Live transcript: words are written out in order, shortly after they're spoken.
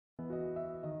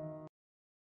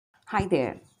Hi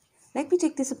there. Let me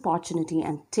take this opportunity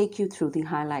and take you through the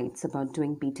highlights about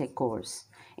doing B.Tech course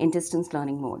in distance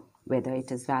learning mode, whether it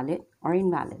is valid or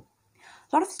invalid.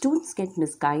 A lot of students get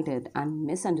misguided and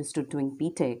misunderstood doing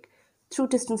B.Tech through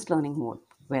distance learning mode.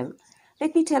 Well,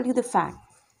 let me tell you the fact.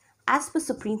 As per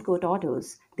Supreme Court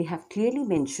orders, they have clearly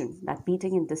mentioned that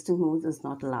B.Tech in distance mode is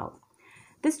not allowed.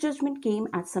 This judgment came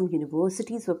as some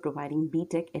universities were providing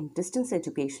B.Tech in distance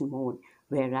education mode,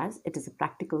 whereas it is a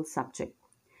practical subject.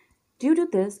 Due to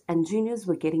this, engineers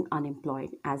were getting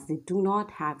unemployed as they do not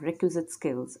have requisite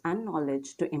skills and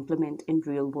knowledge to implement in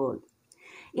real world.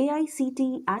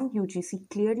 AICTE and UGC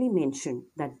clearly mentioned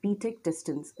that B.Tech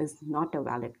distance is not a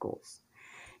valid course.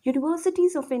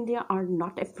 Universities of India are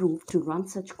not approved to run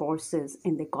such courses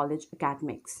in their college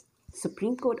academics.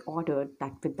 Supreme Court ordered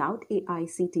that without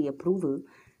AICTE approval,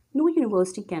 no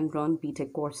university can run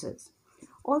B.Tech courses.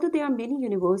 Although there are many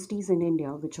universities in India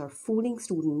which are fooling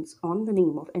students on the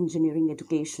name of engineering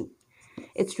education,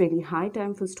 it's really high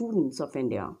time for students of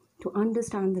India to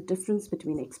understand the difference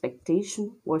between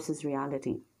expectation versus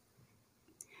reality.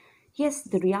 Yes,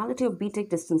 the reality of B.Tech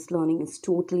distance learning is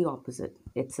totally opposite.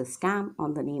 It's a scam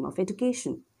on the name of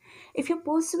education. If you're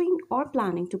pursuing or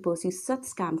planning to pursue such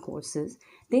scam courses,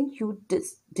 then your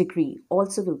degree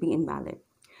also will be invalid.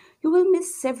 You will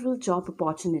miss several job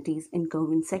opportunities in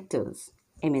government sectors,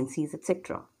 MNCs,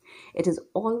 etc. It is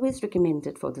always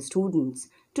recommended for the students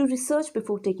to research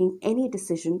before taking any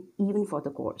decision, even for the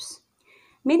course.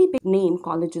 Many big name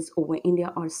colleges over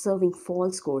India are serving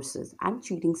false courses and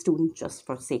cheating students just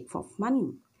for sake of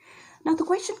money. Now the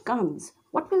question comes,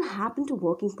 what will happen to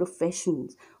working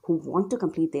professionals who want to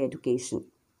complete their education?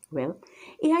 Well,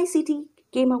 AICT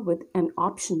came up with an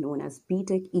option known as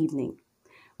B.Tech Evening,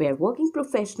 where working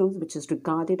professionals, which is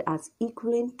regarded as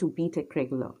equivalent to B.Tech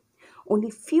regular.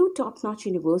 Only few top-notch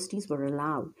universities were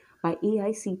allowed by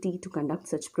AICT to conduct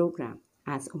such program,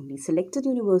 as only selected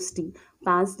university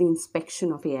passed the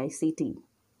inspection of AICT.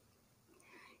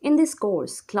 In this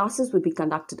course, classes will be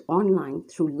conducted online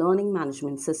through learning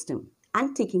management system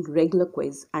and taking regular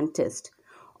quiz and test.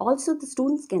 Also, the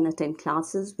students can attend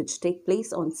classes which take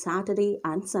place on Saturday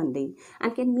and Sunday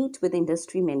and can meet with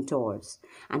industry mentors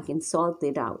and can solve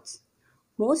their doubts.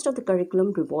 Most of the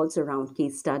curriculum revolves around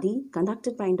case study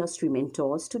conducted by industry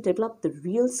mentors to develop the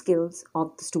real skills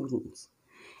of the students.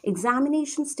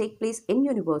 Examinations take place in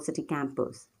university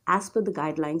campus as per the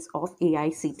guidelines of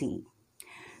AICTE.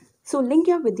 So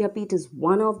Lingya Vidyapeeth is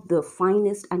one of the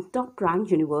finest and top-ranked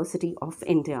university of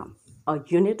India, a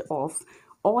unit of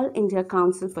All India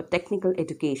Council for Technical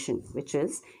Education, which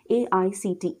is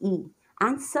AICTE,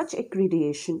 and such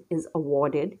accreditation is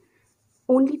awarded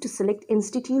only to select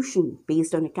institution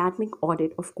based on academic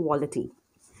audit of quality.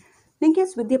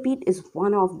 Lingya's Vidyapeeth is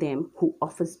one of them who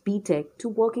offers B.Tech to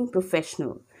working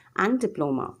professional and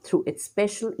diploma through its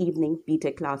special evening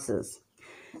B.Tech classes.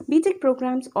 B.Tech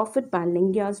programs offered by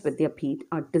Lingya's Vidyapeeth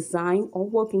are design or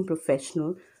working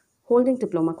professional holding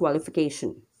diploma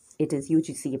qualification. It is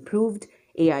UGC approved,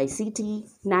 AICTE,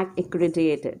 NAAC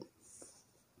accredited.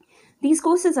 These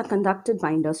courses are conducted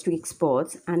by industry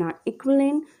experts and are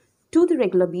equivalent to the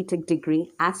regular B.Tech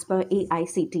degree as per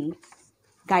AICTE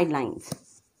guidelines.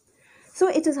 So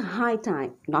it is a high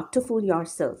time not to fool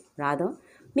yourself, rather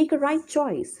make a right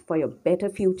choice for your better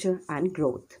future and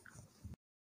growth.